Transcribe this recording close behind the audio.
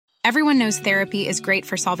Everyone knows therapy is great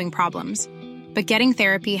for solving problems, but getting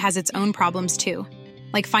therapy has its own problems too,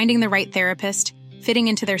 like finding the right therapist, fitting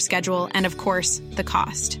into their schedule, and of course, the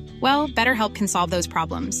cost. Well, BetterHelp can solve those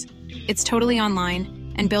problems. It's totally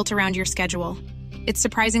online and built around your schedule. It's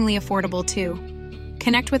surprisingly affordable too.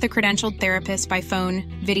 Connect with a credentialed therapist by phone,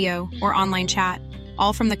 video, or online chat,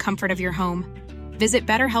 all from the comfort of your home. Visit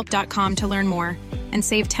BetterHelp.com to learn more and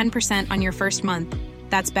save 10% on your first month.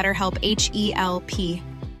 That's BetterHelp, H-E-L-P.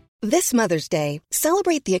 This Mother's Day,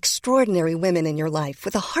 celebrate the extraordinary women in your life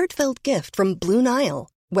with a heartfelt gift from Blue Nile.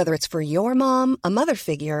 Whether it's for your mom, a mother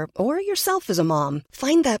figure, or yourself as a mom,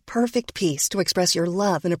 find that perfect piece to express your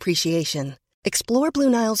love and appreciation. Explore Blue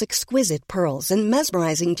Nile's exquisite pearls and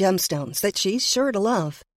mesmerizing gemstones that she's sure to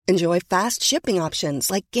love. Enjoy fast shipping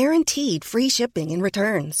options like guaranteed free shipping and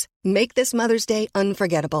returns. Make this Mother's Day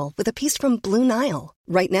unforgettable with a piece from Blue Nile.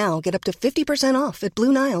 Right now, get up to 50% off at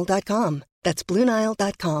BlueNile.com. That's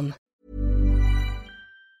BlueNile.com. Good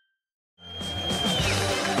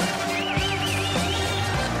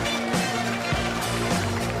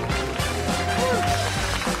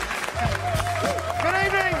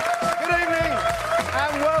evening,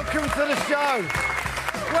 and welcome to the show.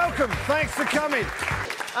 Welcome, thanks for coming.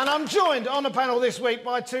 And I'm joined on the panel this week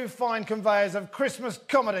by two fine conveyors of Christmas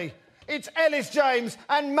comedy. It's Ellis James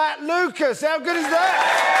and Matt Lucas. How good is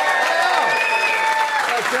that?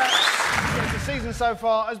 The season so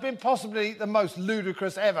far has been possibly the most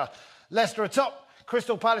ludicrous ever. Leicester are top,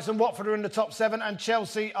 Crystal Palace and Watford are in the top 7, and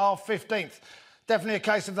Chelsea are 15th. Definitely a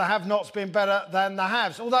case of the have-nots being better than the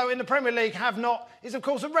haves. Although in the Premier League, have-not is, of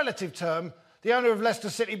course, a relative term, the owner of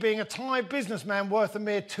Leicester City being a Thai businessman worth a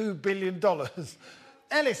mere $2 billion.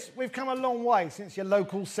 Ellis, we've come a long way since your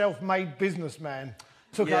local self-made businessman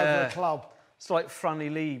took over a club. It's like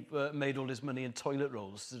Franny Lee made all his money in toilet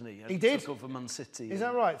rolls, didn't he? He did. Took over Man City. Is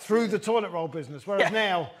that right? Through the toilet roll business, whereas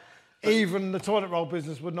now even the toilet roll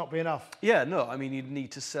business would not be enough. Yeah, no, I mean, you'd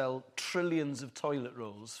need to sell trillions of toilet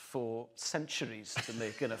rolls for centuries to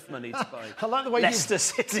make enough money to buy I like the way Leicester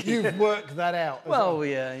City. You've worked that out. Well,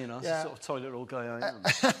 yeah, you know, it's the sort of toilet roll guy I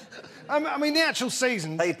am. I mean, the actual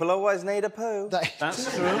season... People always need a poo. That's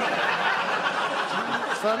true.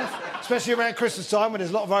 Fair enough. Especially around Christmas time when there's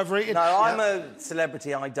a lot of overeating. No, I'm a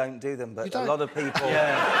celebrity. I don't do them, but a lot of people...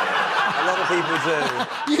 Yeah. A lot of people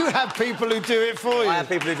do. You have people who do it for you. I have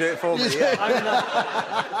people who do it for me, yeah.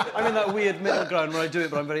 I'm in that weird middle ground where I do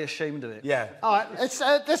it, but I'm very ashamed of it. Yeah. All right, let's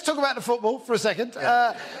talk about the football for a second.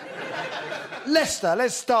 Yeah. Leicester,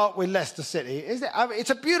 let's start with Leicester City. It's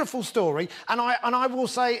a beautiful story, and I will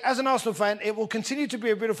say, as an Arsenal fan, it will continue to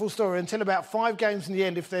be a beautiful story until about 5 games in the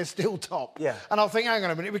end if they're still top. Yeah. And I'll think, hang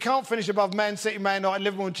on a minute, we can't finish above Man City, Man United,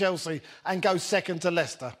 Liverpool and Chelsea and go second to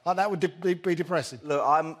Leicester. Like, that would be depressing. Look,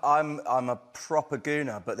 I'm a proper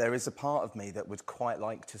gooner, but there is a part of me that would quite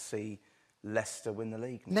like to see Leicester win the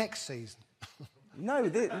league. Next season. No,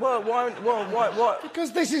 why?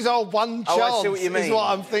 Because this is our one chance, I see what you mean. is what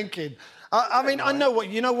I'm thinking. I mean, I know what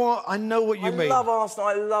you mean. I love Arsenal.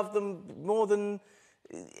 I love them more than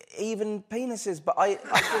even penises. But I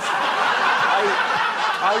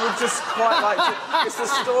would just quite like to... It's the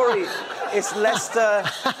story. It's Leicester.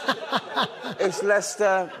 It's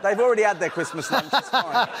Leicester. They've already had their Christmas lunch. It's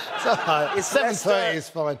fine. It's 7:30 is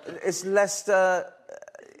fine. It's Leicester...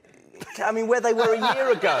 I mean, where they were a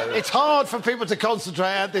year ago. It's hard for people to concentrate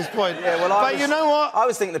at this point. Yeah, well, you know what? I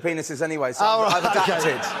was thinking the penises anyway, so I've adapted.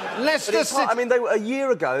 Okay. Leicester City... I mean, they were a year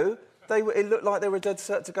ago... it looked like they were dead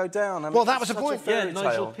set to go down. I mean, well, that was the point.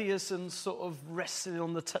 Nigel Pearson sort of resting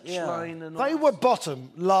on the touchline. And they were bottom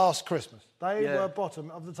last Christmas. They were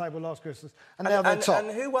bottom of the table last Christmas, and now they're top.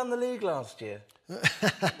 And who won the league last year?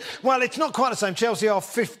 Well, it's not quite the same. Chelsea are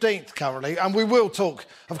 15th currently, and we will talk,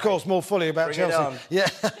 of course, more fully about Bring Chelsea. It on.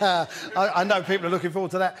 Yeah, I know people are looking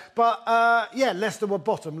forward to that. But, Leicester were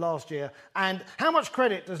bottom last year. And how much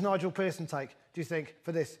credit does Nigel Pearson take, do you think,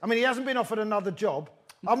 for this? I mean, he hasn't been offered another job.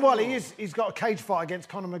 Well, he's got a cage fight against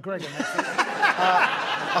Conor McGregor next week.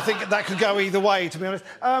 I think that could go either way, to be honest.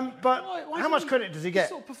 But how much credit does he get? He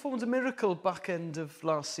sort of performed a miracle back end of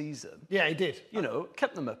last season. Yeah, he did. You know,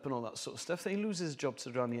 kept them up and all that sort of stuff. Then he loses his job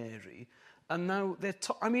to Ranieri. And now they're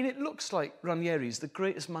top. I mean, it looks like Ranieri's the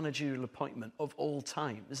greatest managerial appointment of all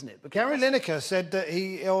time, isn't it? Because Gary Lineker said that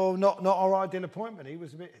not our ideal appointment. He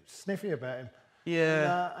was a bit sniffy about him.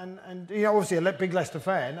 Yeah. And you know, obviously a big Leicester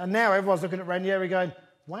fan. And now everyone's looking at Ranieri going,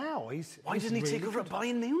 wow, Why didn't he take over at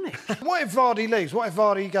Bayern Munich? What if Vardy leaves? What if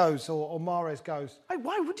Vardy goes or Mahrez goes? Hey,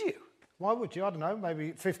 why would you? Why would you? I don't know,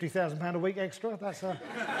 maybe £50,000 a week extra. That's a...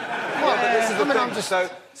 This is the thing.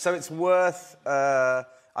 So it's worth...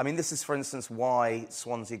 I mean, this is, for instance, why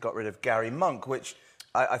Swansea got rid of Gary Monk, which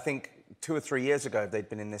I think 2 or 3 years ago, if they'd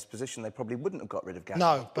been in this position, they probably wouldn't have got rid of Gary.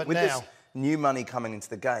 No, but with now... this new money coming into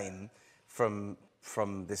the game from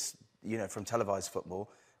this, from televised football...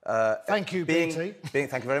 thank you, BT.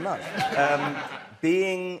 Thank you very much.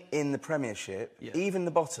 Being in the Premiership, even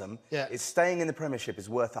the bottom, is staying in the Premiership is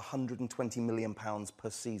worth £120 million per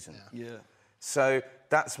season. Yeah. So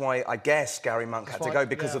that's why I guess Gary Monk had to go,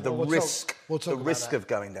 because of the risk of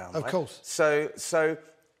going down. Of course. So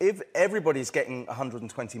if everybody's getting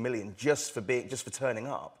 120 million just for turning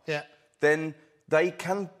up, then they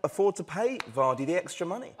can afford to pay Vardy the extra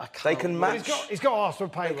money. They can match. He's got to ask for a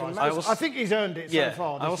pay rise. I think he's earned it so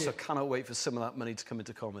far. I also cannot wait for some of that money to come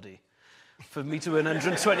into comedy. For me to earn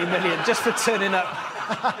 120 million just for turning up.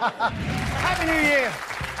 Happy New Year.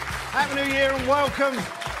 Happy New Year and welcome.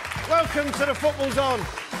 Welcome to the Football's On.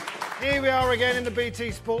 Here we are again in the BT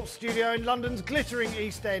Sports studio in London's glittering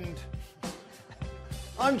East End.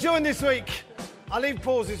 I'm joined this week... I leave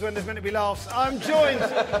pauses when there's meant to be laughs. I'm joined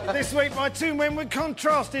this week by two men with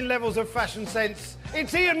contrasting levels of fashion sense.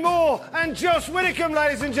 It's Ian Moore and Josh Widdicombe,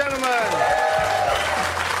 ladies and gentlemen.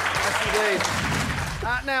 Yes, indeed.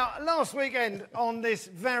 Now, last weekend on this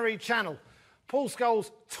very channel, Paul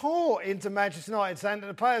Scholes tore into Manchester United, saying that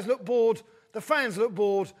the players look bored, the fans look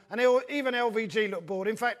bored, and even LVG looked bored.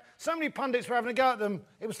 In fact, so many pundits were having a go at them,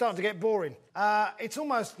 it was starting to get boring. It's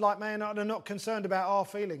almost like Man United are not concerned about our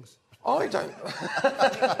feelings. I don't.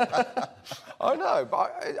 I know,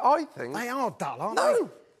 but I think... They are dull, aren't they? No,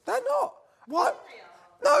 they're not. What?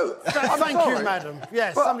 No. Thank you, madam.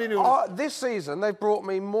 Yes, but somebody knew. This season, they've brought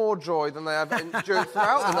me more joy than they have throughout the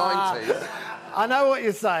 90s. I know what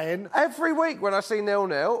you're saying. Every week when I see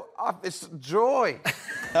 0-0, it's joy.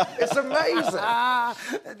 It's amazing. I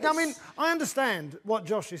mean, I understand what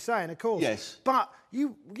Josh is saying, of course. Yes. But,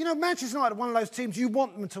 you know, Manchester United are one of those teams you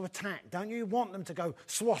want them to attack, don't you? You want them to go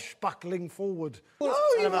swashbuckling forward. No,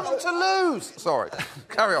 you want them to lose. Sorry,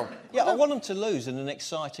 carry on. Yeah, I want them to lose in an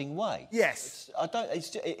exciting way. Yes.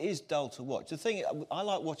 It is dull to watch. The thing, I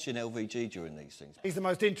like watching LVG during these things. He's the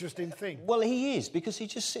most interesting thing. Well, he is, because he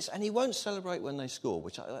just sits and he won't celebrate when they score,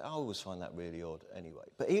 which I always find that really odd anyway.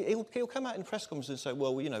 But he'll come out in press conference and say,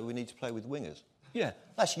 well, we need to play with wingers. Yeah,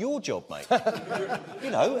 that's your job, mate.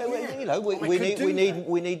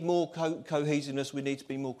 we need more cohesiveness. We need to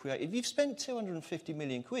be more creative. You've spent 250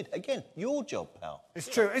 million quid. Again, your job, pal. It's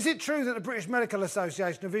true. Is it true that the British Medical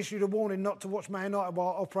Association have issued a warning not to watch Man United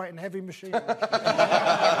while operating heavy machinery?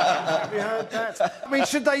 Have you heard that? I mean,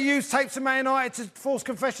 should they use tapes of Man United to force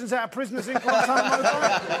confessions out of prisoners in Guantanamo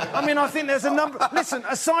Bay? I mean, I think there's a number... Listen,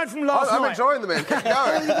 aside from last night... I'm enjoying them, man. Keep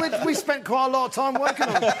going. we spent quite a lot of time working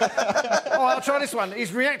on it. All right, I'll try this one.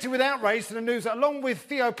 He's reacted with outrage to the news that, along with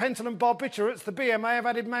thiopental and barbiturates, the BMA have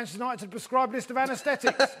added Manchester United to the prescribed list of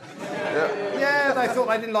anaesthetics. Yeah, they thought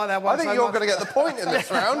they didn't like that one. I think you're going to get the point in this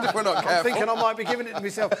round if we're not careful. I'm thinking I might be giving it to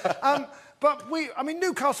myself. But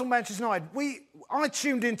Newcastle, Manchester United, I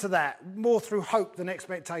tuned into that more through hope than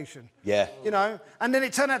expectation. Yeah. You know? And then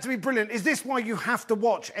it turned out to be brilliant. Is this why you have to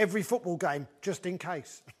watch every football game, just in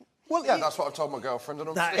case? Well, yeah, that's what I've told my girlfriend,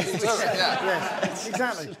 and I'm sticking to it. Yes,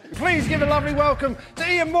 exactly. Please give a lovely welcome to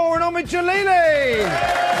Ian Moore and Omid Jalili.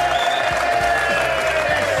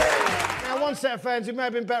 Now, one set of fans who may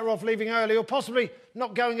have been better off leaving early or possibly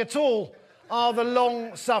not going at all are the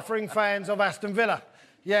long-suffering fans of Aston Villa.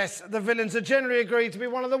 Yes, the Villains are generally agreed to be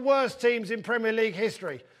one of the worst teams in Premier League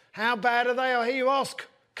history. How bad are they? I hear you ask.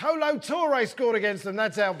 Kolo Touré scored against them,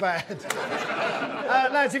 that's how bad.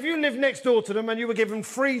 Lads, if you lived next door to them and you were given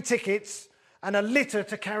free tickets and a litter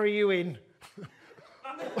to carry you in...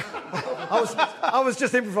 I was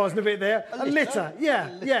just improvising a bit there. A litter,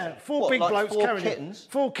 yeah. Four big blokes carrying kittens?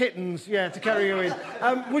 4 kittens, yeah, to carry you in.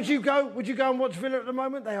 Would you go and watch Villa at the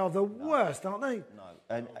moment? They are the worst, aren't they? No,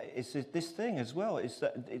 and it's this thing as well. It's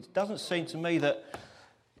that it doesn't seem to me that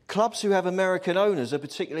clubs who have American owners are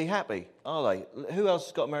particularly happy, are they? Who else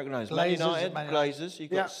has got American owners? Man United, Glazers.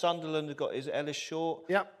 You've got Sunderland, who've got Ellis Short.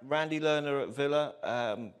 Yep. Randy Lerner at Villa.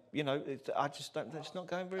 I just don't. It's not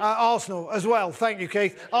going very. Arsenal as well. Thank you,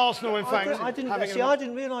 Keith. Arsenal, in fact. I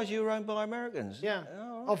didn't realise you were owned by Americans. Yeah.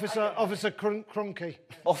 Oh, right. Officer Kroenke.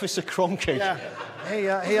 Officer Kroenke. Yeah.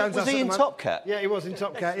 He owns us. Was he in Top Cat? Yeah, he was in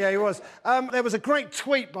Top Cat. Yeah, he was. There was a great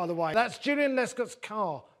tweet, by the way. That's Julian Lescott's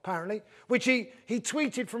car, apparently, which he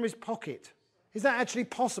tweeted from his pocket. Is that actually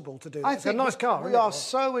possible to do? It's a nice car. We are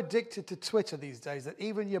so addicted to Twitter these days that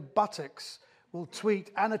even your buttocks will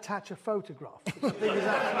tweet and attach a photograph. But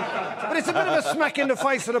it's a bit of a smack in the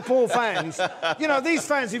face for the poor fans. You know, these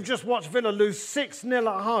fans who've just watched Villa lose 6-0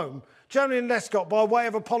 at home Joleon Lescott, by way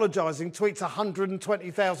of apologising, tweets a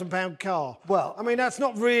 £120,000 car. Well, I mean, that's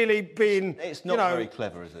not really being... It's not very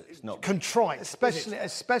clever, is it? It's not contrite. Especially, I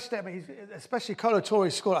mean, especially Colo Torre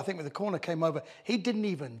scored, I think, when the corner came over. He didn't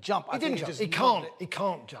even jump. He didn't jump. He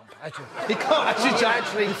can't jump, actually. He can't actually jump.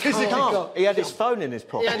 Actually, physically can't. He had his phone in his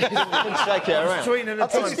pocket. He couldn't shake it around.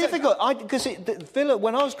 It's difficult, because Villa,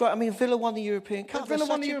 when I was growing, I mean, Villa won the European Cup. Villa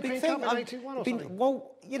won the European Cup in 81 or something.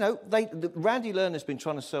 Well, you know, Randy Lerner's been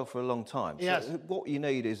trying to sell for a long time. Yes. So what you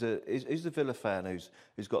need is a Villa fan who's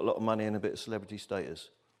got a lot of money and a bit of celebrity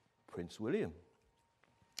status. Prince William.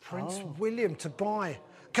 Prince William to buy.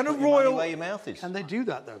 Can Put a your money royal... where your mouth is. Can they do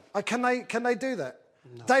that, though? Can they do that?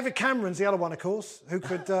 No. David Cameron's the other one, of course, who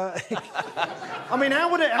could... I mean,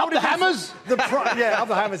 how would it... Up the Hammers? Up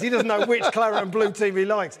the Hammers. He doesn't know which claret and blue team he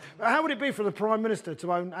likes. How would it be for the Prime Minister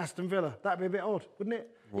to own Aston Villa? That'd be a bit odd, wouldn't it?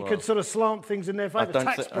 Well, he could sort of slant things in their favour.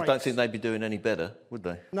 I don't think they'd be doing any better, would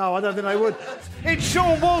they? No, I don't think they would. It's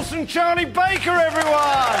Sean Walsh and Charlie Baker, everyone!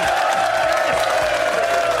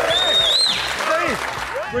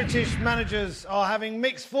 British managers are having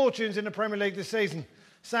mixed fortunes in the Premier League this season.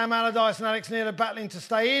 Sam Allardyce and Alex Neil are battling to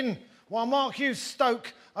stay in, while Mark Hughes'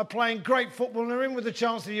 Stoke are playing great football and are in with a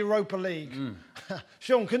chance of the Europa League.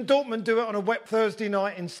 Sean, can Dortmund do it on a wet Thursday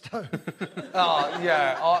night in Stoke?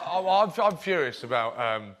 I'm furious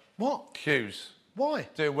about what? Hughes. Why?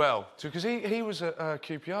 Doing well. Because he was at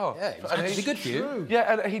QPR. Yeah, it was actually good for you.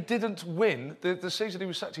 Yeah, and he didn't win. The season he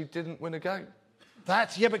was sacked, he didn't win a game. But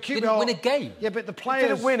QPR... Didn't win a game? Yeah, but the players... He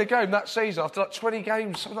didn't win a game that season after like 20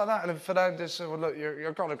 games, something like that. And then Fernandes said, well, look,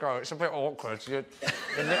 you've got to go. It's a bit awkward. You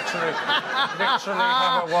literally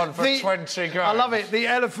haven't won for 20 games. I love it. The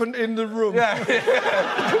elephant in the room. Yeah.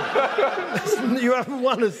 You haven't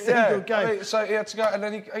won a single game. I mean, so he had to go, and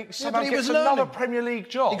then he somehow gets another Premier League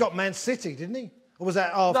job. He got Man City, didn't he? Or was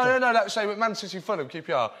that after? No. That's saying Man City, Fulham,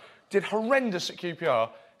 QPR. Did horrendous at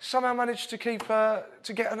QPR. Somehow managed to keep to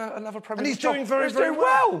get another Premier League job. And he's doing very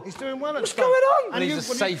well. He's doing well. What's going on? And he's a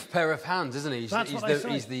safe pair of hands, isn't he? He's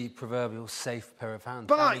He's the proverbial safe pair of hands.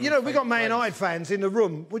 But, you know, we've got Man United fans in the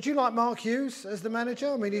room. Would you like Mark Hughes as the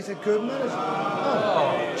manager? I mean, he's a good manager.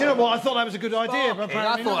 Oh. Do you know what? I thought that was a good idea. But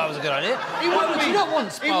I thought that was a good idea. He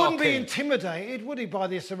wouldn't be intimidated, would he, by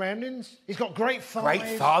the surroundings? He's got great thighs. Great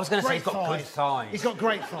thighs. I was going to say he's got good thighs. He's got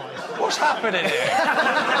great thighs. What's happening here?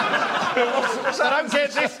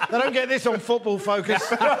 They don't get this on Football Focus.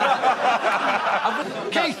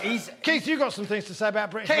 Keith, you got some things to say about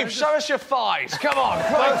British managers? Keith, show us your thighs. Come on. Don't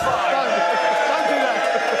do that.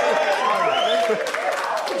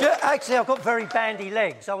 Actually, I've got very bandy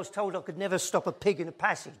legs. I was told I could never stop a pig in a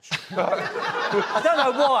passage. I don't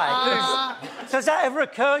know why. Does that ever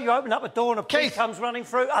occur? You open up a door and a pig comes running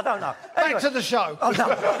through? I don't know. Anyway. Back to the show. Oh, no.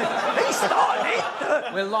 He started it.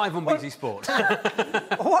 We're live on BT Sport.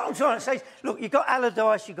 What I'm trying to say is, look, you've got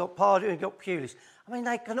Allardyce, you've got Pardew, you've got Pulis. I mean,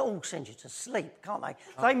 they can all send you to sleep, can't they?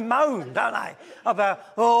 They moan, don't they,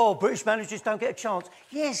 about, British managers don't get a chance.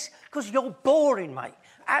 Yes, because you're boring, mate.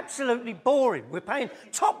 Absolutely boring. We're paying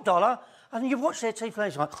top dollar, and you watch their TV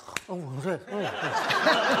players like, I'm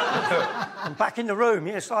back in the room.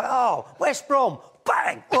 It's like, West Brom,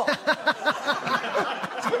 bang. But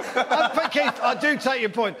Keith, I do take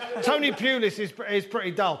your point. Tony Pulis is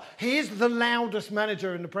pretty dull. He is the loudest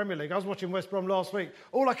manager in the Premier League. I was watching West Brom last week.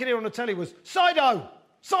 All I could hear on the telly was, Sido!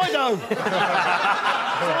 Sido!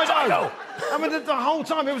 Sido! I mean, the whole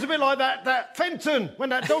time, it was a bit like that Fenton, when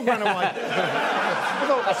that dog ran away. I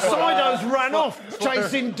thought, Sido's ran off,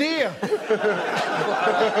 chasing deer.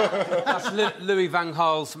 That's Louis van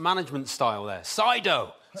Gaal's management style there.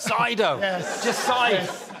 Sido! Yes. Just side.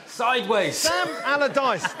 Yes. Sideways. Sam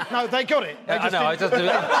Allardyce. No, they got it. I know, I just do it.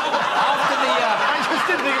 I just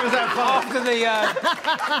didn't think it was that far.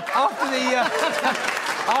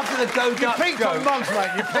 After the Go Dutch joke. You peaked on mugs,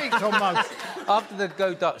 mate. You peaked on mugs. After the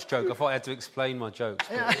Go Dutch joke, I thought I had to explain my jokes.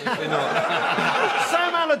 Sam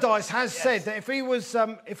Allardyce has said that if he was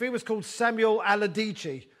called Samuel Allardyce,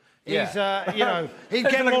 he'd get more respect.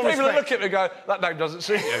 People look at me and go, that name doesn't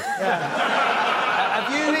suit you. Yeah.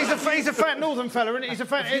 He's a fat northern fella, isn't he? He's a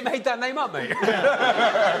fat... You made that name up, mate.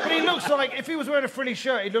 Yeah. But he looks like, if he was wearing a frilly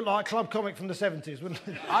shirt, he'd look like a club comic from the 70s, wouldn't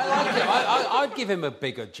he? I like it. I'd give him a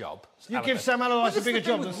bigger job. You give Sam Allardyce a bigger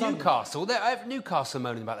job than Newcastle. Newcastle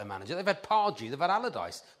moaning about their manager. They've had Pardew, they've had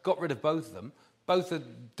Allardyce. Got rid of both of them. Both are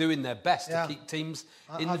doing their best to keep teams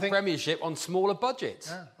in the Premiership on smaller budgets.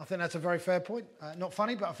 Yeah, I think that's a very fair point. Not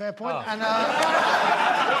funny, but a fair point. And do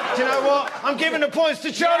you know what? I'm giving the points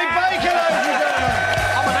to Charlie Baker, ladies and gentlemen.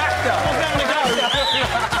 I'm an actor.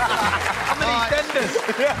 I'm an EastEnders.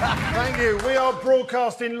 Thank you. We are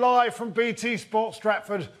broadcasting live from BT Sport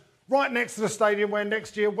Stratford. right next to the stadium where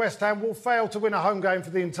next year West Ham will fail to win a home game for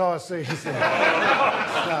the entire season.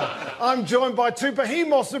 I'm joined by two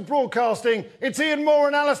behemoths of broadcasting. It's Ian Moore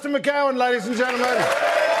and Alistair McGowan, ladies and gentlemen.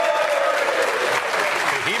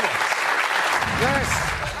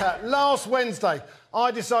 Yes, last Wednesday,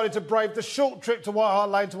 I decided to brave the short trip to White Hart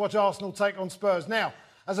Lane to watch Arsenal take on Spurs. Now,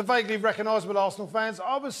 as a vaguely recognisable Arsenal fan,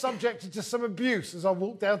 I was subjected to some abuse as I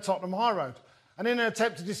walked down Tottenham High Road. And in an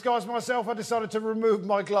attempt to disguise myself, I decided to remove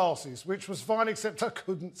my glasses, which was fine, except I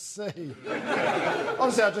couldn't see.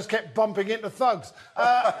 Honestly, I just kept bumping into thugs.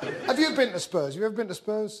 Have you been to Spurs? Have you ever been to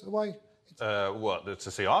Spurs away? What, to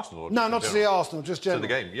see Arsenal? No, not to see Arsenal, just generally. To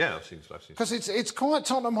the game, yeah, I've seen. Because it's quite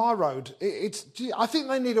Tottenham High Road. I think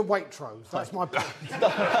they need a Waitrose. That's my point.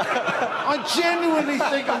 I genuinely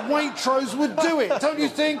think a Waitrose would do it, don't you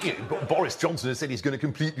think? Yeah, but Boris Johnson has said he's going to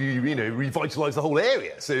completely, revitalise the whole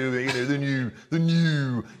area. So, the new,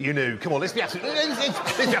 come on, let's be absolutely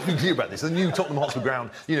clear about this. The new Tottenham Hotspur ground,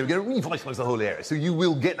 going to revitalise the whole area. So you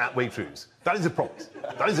will get that Waitrose. That is a promise.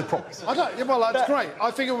 That is a promise. That's great. I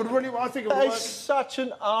think it would really. That is such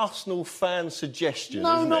an Arsenal fan suggestion.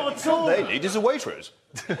 No, not at all. What they need is a Waitrose.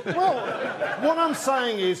 Well, what I'm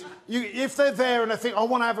saying is, if they're there and they think, I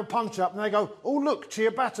want to have a punch-up, and they go, oh, look,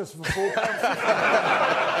 ciabattas for £4.50.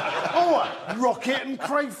 Oh, rocket and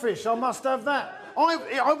crayfish, I must have that.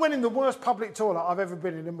 I went in the worst public toilet I've ever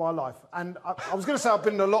been in my life. And I was going to say I've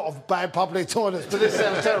been in a lot of bad public toilets, but this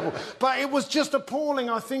sounds terrible. But it was just appalling.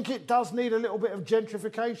 I think it does need a little bit of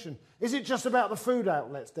gentrification. Is it just about the food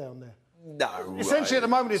outlets down there? No. Essentially, at the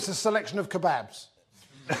moment, it's a selection of kebabs.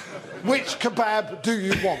 Which kebab do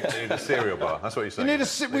you want? You need a cereal bar. That's what you're saying. You need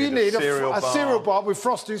a cereal bar with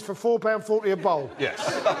Frosties for £4.40 a bowl. Yes,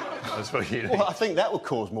 that's what you need. Well, I think that would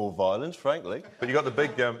cause more violence, frankly. But you got the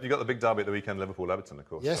big derby at the weekend, Liverpool-Everton, of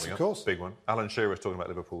course. Yes, of course. Big one. Alan Shearer was talking about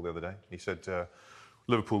Liverpool the other day. He said,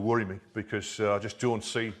 Liverpool worry me because I just don't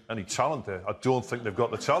see any talent there. I don't think they've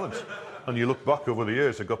got the talent. And you look back over the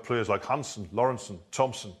years, they've got players like Hansen, Lawrenson,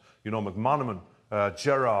 Thompson, McManaman,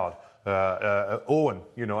 Gerrard, Owen,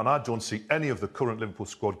 and I don't see any of the current Liverpool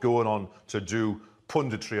squad going on to do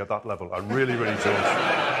punditry at that level. I really, really don't.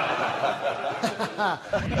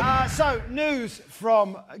 So, news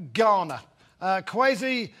from Ghana.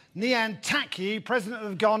 Kwesi Nyantakyi, president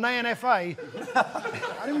of the Ghanaian FA,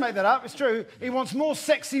 I didn't make that up, it's true, he wants more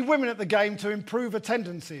sexy women at the game to improve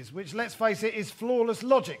attendances, which, let's face it, is flawless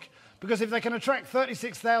logic. Because if they can attract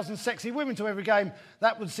 36,000 sexy women to every game,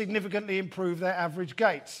 that would significantly improve their average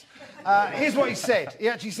gates. Here's what he said. He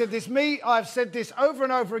actually said this. I've said this over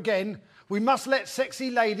and over again. We must let sexy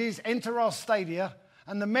ladies enter our stadia,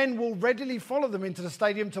 and the men will readily follow them into the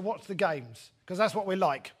stadium to watch the games. Because that's what we're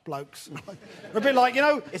like, blokes. We're a bit like,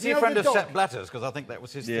 Is he a friend of Sepp Blatter's? Because I think that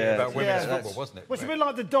was his theory about women's football, wasn't it? Well, it's a bit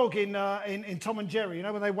like the dog in Tom and Jerry,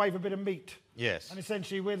 when they wave a bit of meat. Yes. And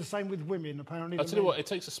essentially we're the same with women, apparently. I'll tell you what, it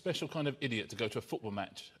takes a special kind of idiot to go to a football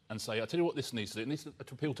match and say, I'll tell you what this needs to do. It needs to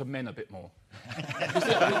appeal to men a bit more. What's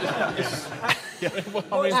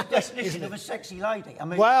the definition of a sexy lady?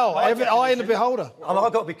 Eye in the beholder.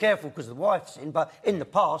 I've got to be careful because the wife's in, but in the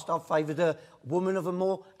past I've favoured a woman of a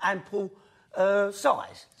more ample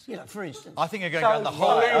size, for instance. I think you're going down the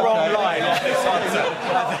whole wrong line.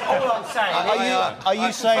 All I'm saying. Are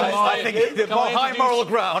you saying? I think the high moral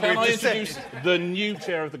ground. Can I introduce the new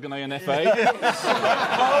chair of the Ghanaian FA?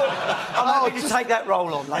 I'm happy to take that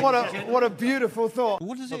role on. What a beautiful thought.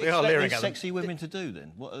 What does he expect these sexy women to do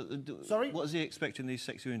then? Sorry? What is he expecting these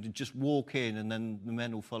sexy women to just walk in and then the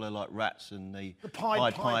men will follow like rats and the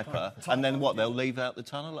Pied Piper and then what? They'll leave out the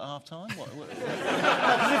tunnel at half time?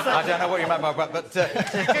 I don't know what you meant by that, but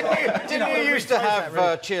didn't you used to have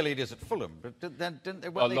cheerleaders at Fulham? But didn't they?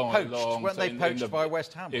 Weren't they poached by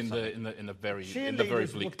West Ham? In the very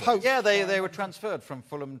bleak. Yeah, they were transferred from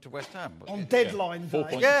Fulham to West Ham on deadline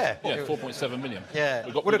day. 4.7 million. Yeah,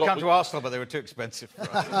 would have come to Arsenal, but they were too expensive for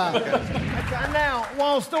us. And now,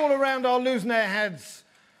 whilst all around are losing their heads,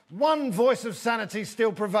 one voice of sanity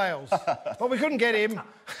still prevails. But we couldn't get him.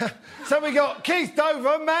 So we got Keith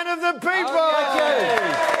Dover, man of the people.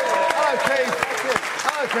 Hello, Keith.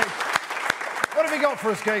 Hello, Keith. What have you got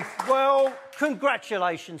for us, Keith? Well,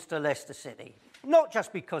 congratulations to Leicester City. Not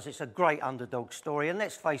just because it's a great underdog story, and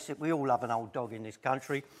let's face it, we all love an old dog in this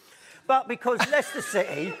country, But because Leicester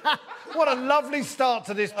City... What a lovely start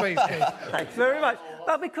to this piece, Keith. Thanks very much.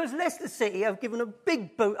 But because Leicester City have given a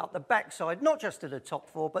big boot up the backside, not just to the top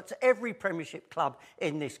four, but to every Premiership club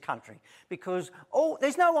in this country. Because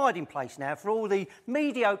there's no hiding place now for all the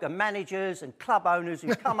mediocre managers and club owners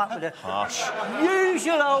who come up with a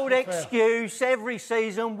usual old excuse every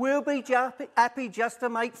season, we'll be happy just to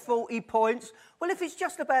make 40 points. Well, if it's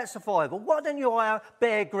just about survival, why don't you hire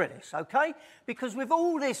Bear Grylls, OK? Because with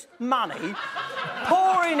all this money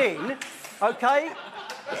pouring in, OK,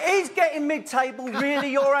 is getting mid-table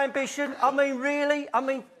really your ambition? I mean, really? I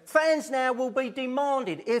mean, fans now will be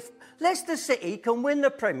demanding, if Leicester City can win the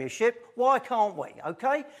Premiership, why can't we,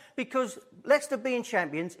 OK? Because Leicester being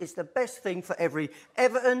champions is the best thing for every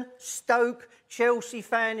Everton, Stoke, Chelsea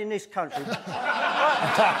fan in this country. Big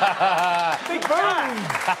boom!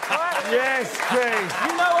 Yes, Keith.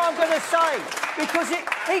 You know what I'm going to say? Because it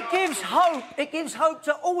gives hope. It gives hope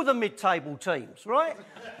to all the mid-table teams, right?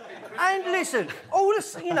 And listen, all the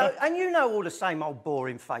same old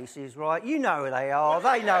boring faces, right? You know who they are.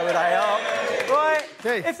 They know who they are, right?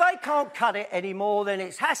 Keith. If they can't cut it anymore, then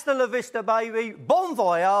it's hasta la vista, baby. Bon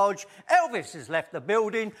voyage. Elvis has left the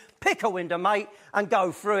building. Pick a window, mate, and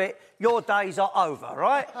go through it. Your days are over,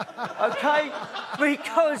 right? OK?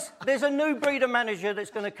 Because there's a new breed of manager that's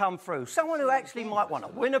going to come through. Someone who actually might want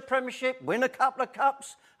to win a Premiership, win a couple of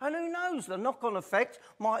cups, and who knows, the knock-on effect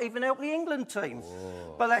might even help the England teams.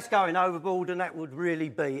 Whoa. But that's going overboard, and that would really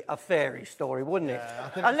be a fairy story, wouldn't it?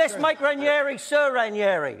 And let's make Ranieri Sir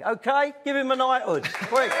Ranieri, OK? Give him a knighthood.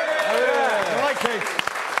 Quick. Right, Keith.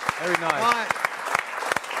 Very nice. Right.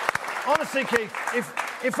 Honestly, Keith,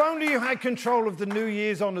 if only you had control of the New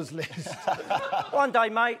Year's honours list. One day,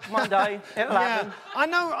 mate, one day. It'll happen. I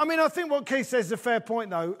know. I mean, I think what Keith says is a fair point,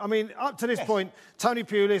 though. I mean, up to this point, Tony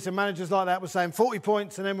Pulis and managers like that were saying 40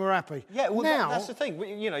 points and then we're happy. Yeah, well, now, that's the thing.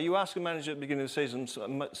 You know, you ask a manager at the beginning of the season,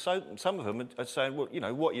 so some of them are saying, well, you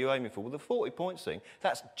know, what are you aiming for? Well, the 40 points thing,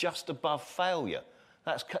 that's just above failure.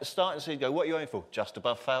 That's starting to see, go, what are you aiming for? Just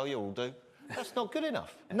above failure will do. That's not good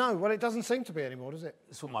enough. No, well, it doesn't seem to be anymore, does it?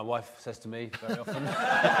 That's what my wife says to me very often.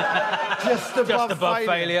 Just above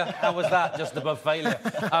failure. How was that? Just above failure.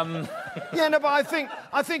 Yeah, no, but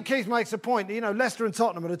I think Keith makes a point. You know, Leicester and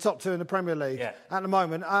Tottenham are the top two in the Premier League at the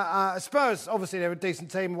moment. Spurs, obviously, they're a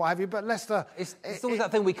decent team, what have you, but Leicester... It's always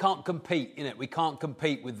that thing, we can't compete, you know. We can't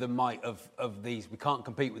compete with the might of these. We can't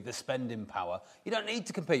compete with the spending power. You don't need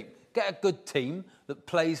to compete. Get a good team that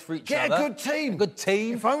plays for each other. Get a good team. A good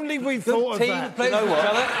team. If only we thought of that. That plays for each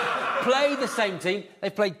other. Play the same team.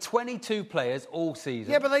 They've played 22 players all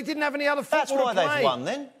season. Yeah, but they didn't have any other football to play. That's why they've won,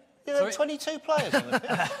 then. Yeah, there were 22 players on the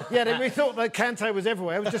pitch. Yeah, we thought that Kante was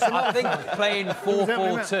everywhere. It was just I think playing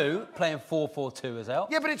 4-4-2 has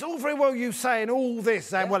helped. Yeah, but it's all very well you saying all this,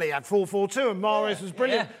 saying, well, he had 4-4-2 and Mahrez was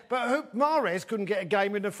brilliant. Yeah. But Mahrez couldn't get a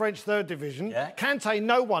game in the French third division. Yeah. Kante,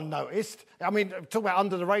 no one noticed. I mean, talk about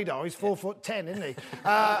under the radar, he's 4'10", isn't he?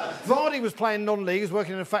 Vardy was playing non-league, he was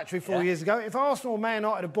working in a factory 4 years ago. If Arsenal or Man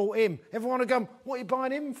United had bought him, everyone would go, what are you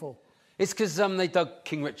buying him for? It's because they dug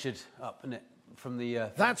King Richard up, isn't it? From the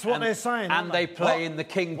that's what they're saying. And they play in the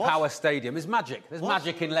King Power Stadium. There's magic. There's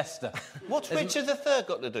magic in Leicester. What's Richard III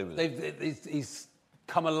got to do with it? He's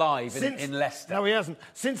come alive in Leicester. No, he hasn't.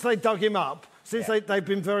 Since they dug him up, they've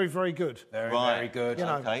been very, very good. Very good. You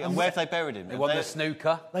know, okay, and where have they buried him? They won the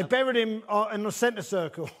snooker. They buried him in the centre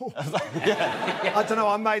circle. I don't know,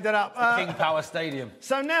 I made that up. King Power Stadium.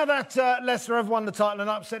 So now that Leicester have won the title and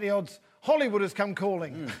upset the odds, Hollywood has come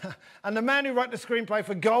calling. And the man who wrote the screenplay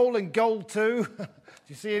for Goal and Goal 2... Do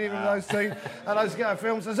you see any of those things? Those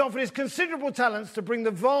films has offered his considerable talents to bring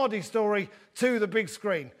the Vardy story to the big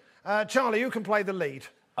screen. Charlie, who can play the lead?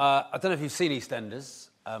 I don't know if you've seen EastEnders.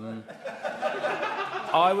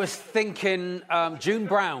 I was thinking June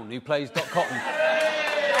Brown, who plays Dot Cotton.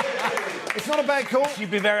 It's not a bad call.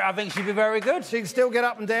 I think she'd be very good. She can still get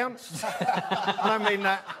up and down. I don't mean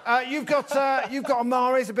that. You've got a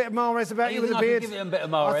Mahrez, a bit of Mahrez about you with a beard. Give it a bit of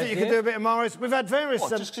Mahrez. I think you can do a bit of Mahrez. We've had various...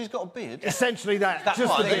 What, just because he's got a beard? Essentially that.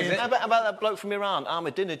 Just the beard. How about that bloke from Iran,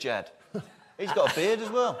 Ahmadinejad? He's got a beard as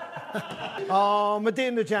well. Oh,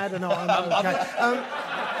 Ahmadinejad and I.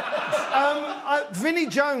 Vinnie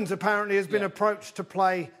Jones apparently has been approached to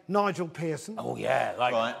play Nigel Pearson. Oh, yeah.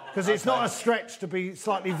 Because it's not a stretch to be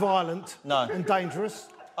slightly violent and dangerous.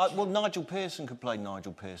 Well, Nigel Pearson could play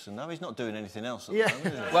Nigel Pearson, though. He's not doing anything else at the moment,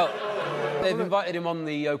 is he? Well, they've invited him on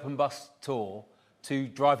the open bus tour to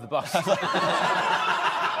drive the bus. You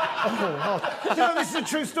know, this is a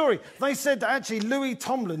true story. They said that actually Louis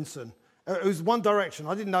Tomlinson, who's One Direction,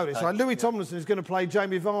 I didn't know this, right? Louis Tomlinson is going to play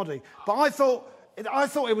Jamie Vardy. But I thought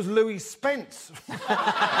it was Louis Spence.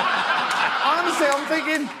 Honestly, I'm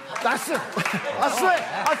thinking,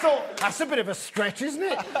 I thought, that's a bit of a stretch, isn't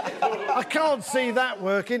it? I can't see that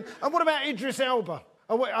working. And what about Idris Elba?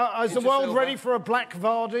 Is the world ready for a black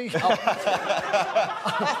Vardy? I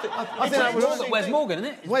think that was Wes Morgan,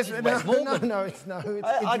 isn't it? Wes Morgan. No, it's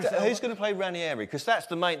who's going to play Ranieri? Because that's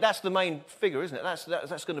the main figure, isn't it?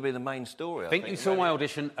 That's going to be the main story. I think you saw my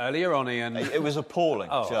audition earlier on, Ian. It was appalling.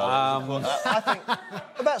 I think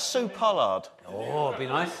about Sue Pollard. Oh, it'd be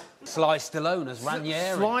nice. Sly Stallone as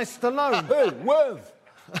Ranieri. Sly Stallone. Hey,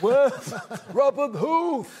 Worth, Robert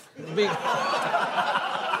Hoof.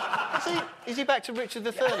 Is he back to Richard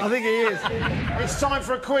III? I think he is. It's time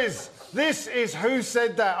for a quiz. This is Who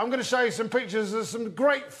Said That. I'm going to show you some pictures of some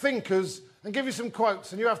great thinkers and give you some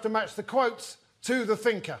quotes, and you have to match the quotes to the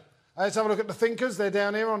thinker. Let's have a look at the thinkers. They're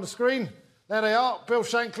down here on the screen. There they are. Bill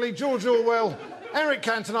Shankly, George Orwell, Eric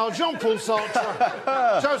Cantona, Jean-Paul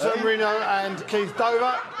Sartre, Jose Mourinho and Keith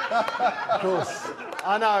Dover. Of course.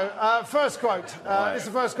 I know. First quote. It's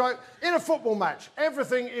the first quote. In a football match,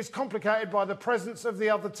 everything is complicated by the presence of the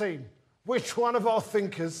other team. Which one of our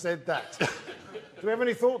thinkers said that? Do we have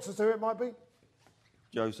any thoughts as to who it might be?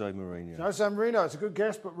 Jose Mourinho. Jose Mourinho. It's a good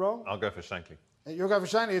guess, but wrong. I'll go for Shankly. You'll go for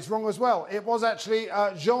Shankly. It's wrong as well. It was actually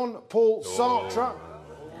Jean-Paul Sartre.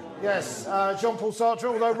 Yes, Jean-Paul Sartre,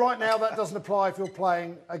 although right now that doesn't apply if you're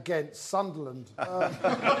playing against Sunderland.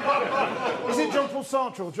 Is it Jean-Paul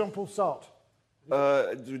Sartre or Jean-Paul Sartre?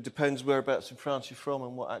 It depends whereabouts in France you're from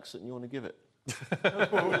and what accent you want to give it.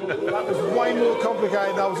 That was way more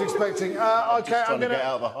complicated than I was expecting. Okay, I'm going to get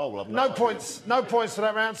out of the hole. No points for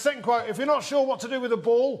that round. Second quote, if you're not sure what to do with the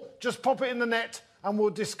ball, just pop it in the net and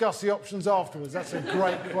we'll discuss the options afterwards. That's a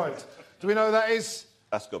great quote. Do we know who that is?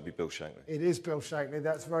 That's got to be Bill Shankly. It is Bill Shankly.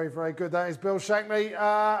 That's very, very good. That is Bill Shankly.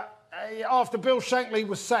 After Bill Shankly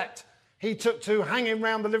was sacked, he took to hanging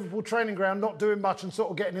around the Liverpool training ground, not doing much and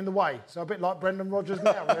sort of getting in the way. So a bit like Brendan Rodgers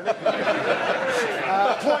now, really.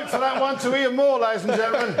 Point for that one to Ian Moore, ladies and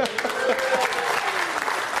gentlemen.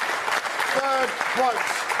 Third quote.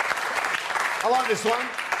 I like this one.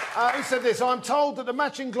 He said this, I'm told that the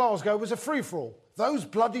match in Glasgow was a free-for-all. Those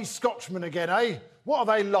bloody Scotchmen again, eh? What are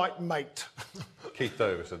they like, mate? Keith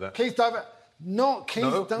Dover said that. Keith Dover. Not Keith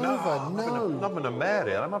Dover, no. I'm having a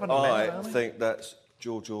mare. I'm having a mare. I think that's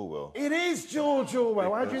George Orwell. It is George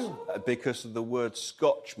Orwell. How do you... Because of the word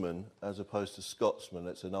Scotchman as opposed to Scotsman,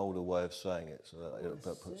 it's an older way of saying it. So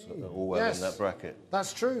that puts Orwell in that bracket.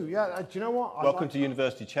 That's true, yeah. Do you know what? Welcome to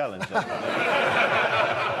University Challenge.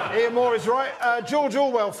 Ian Moore is right. George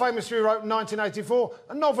Orwell famously wrote in 1984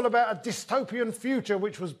 a novel about a dystopian future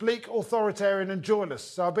which was bleak, authoritarian and joyless.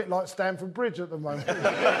 So a bit like Stamford Bridge at the moment.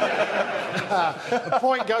 The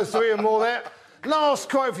point goes to Ian Moore there. Last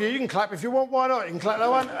quote for you. You can clap if you want. Why not? You can clap that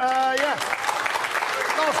one. Yeah.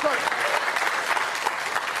 Last quote.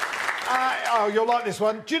 You'll like this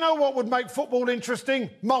one. Do you know what would make football interesting?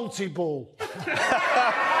 Multi-ball.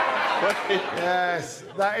 Yes,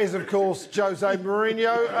 that is, of course, Jose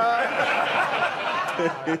Mourinho.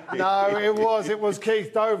 No, it was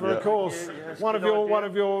Keith Dover, of course. One of your.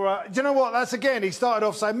 Do you know what? That's again. He started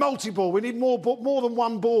off saying multi-ball. We need more than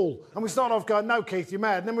one ball. And we started off going, no, Keith, you're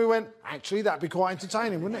mad. And then we went, actually, that'd be quite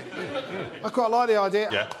entertaining, wouldn't it? I quite like the idea.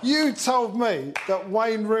 Yeah. You told me that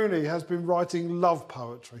Wayne Rooney has been writing love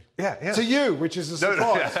poetry. Yeah. To you, which is a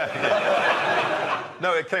surprise.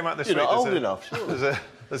 No, it came out this week. You're not old enough. Sure.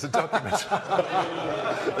 There's a document.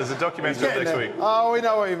 There's a documentary next week. Oh, we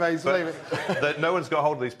know what he means. Believe it. That no one's got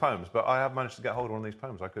hold of these poems, but I have managed to get hold of one of these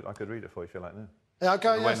poems. I could read it for you if you like now. Yeah,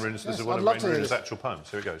 okay. This is one of Wayne Rooney's actual poems.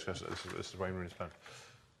 Here we go. This is Wayne Rooney's poem.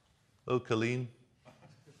 Oh, Colleen,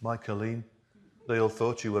 my Colleen, they all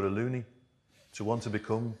thought you were a loony to want to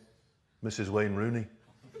become Mrs. Wayne Rooney.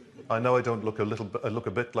 I know I don't look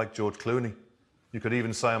a bit like George Clooney. You could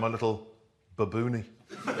even say I'm a little baboony.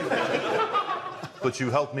 But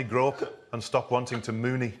you helped me grow up and stop wanting to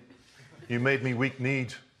moony. You made me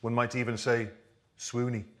weak-kneed, one might even say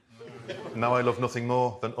swoony. Now I love nothing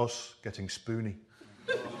more than us getting spoony.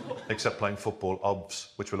 Except playing football, obvs,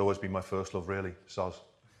 which will always be my first love, really. Soz.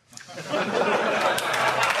 Beautiful.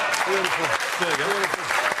 There you go.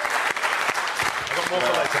 I've got more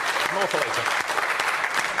for later.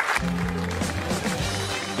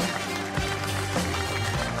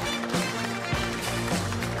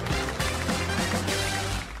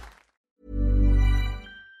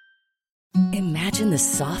 Imagine the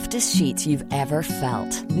softest sheets you've ever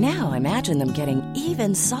felt. Now imagine them getting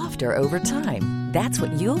even softer over time. That's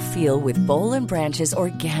what you'll feel with Boll & Branch's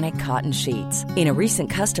organic cotton sheets. In a recent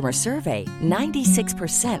customer survey,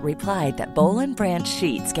 96% replied that Boll & Branch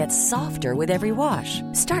sheets get softer with every wash.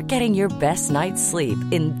 Start getting your best night's sleep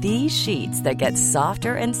in these sheets that get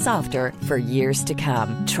softer and softer for years to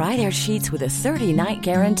come. Try their sheets with a 30-night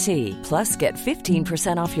guarantee. Plus, get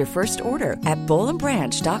 15% off your first order at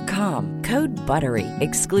bollandbranch.com. Code BUTTERY.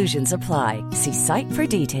 Exclusions apply. See site for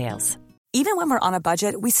details. Even when we're on a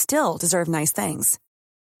budget, we still deserve nice things.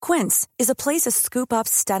 Quince is a place to scoop up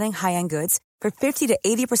stunning high-end goods for 50 to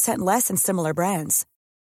 80% less than similar brands.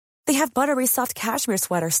 They have buttery soft cashmere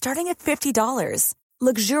sweaters starting at $50,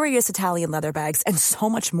 luxurious Italian leather bags, and so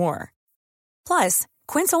much more. Plus,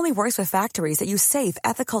 Quince only works with factories that use safe,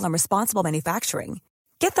 ethical, and responsible manufacturing.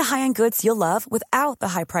 Get the high-end goods you'll love without the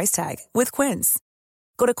high price tag with Quince.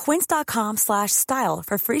 Go to quince.com/style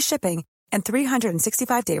for free shipping and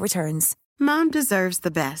 365-day returns. Mom deserves the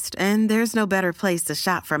best, and there's no better place to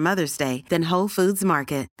shop for Mother's Day than Whole Foods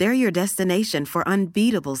Market. They're your destination for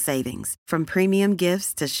unbeatable savings, from premium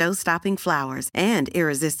gifts to show-stopping flowers and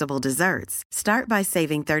irresistible desserts. Start by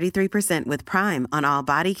saving 33% with Prime on all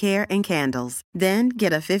body care and candles. Then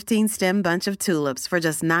get a 15-stem bunch of tulips for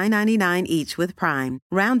just $9.99 each with Prime.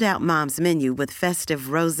 Round out Mom's menu with festive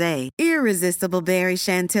rosé, irresistible berry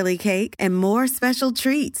chantilly cake, and more special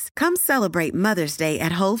treats. Come celebrate Mother's Day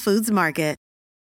at Whole Foods Market.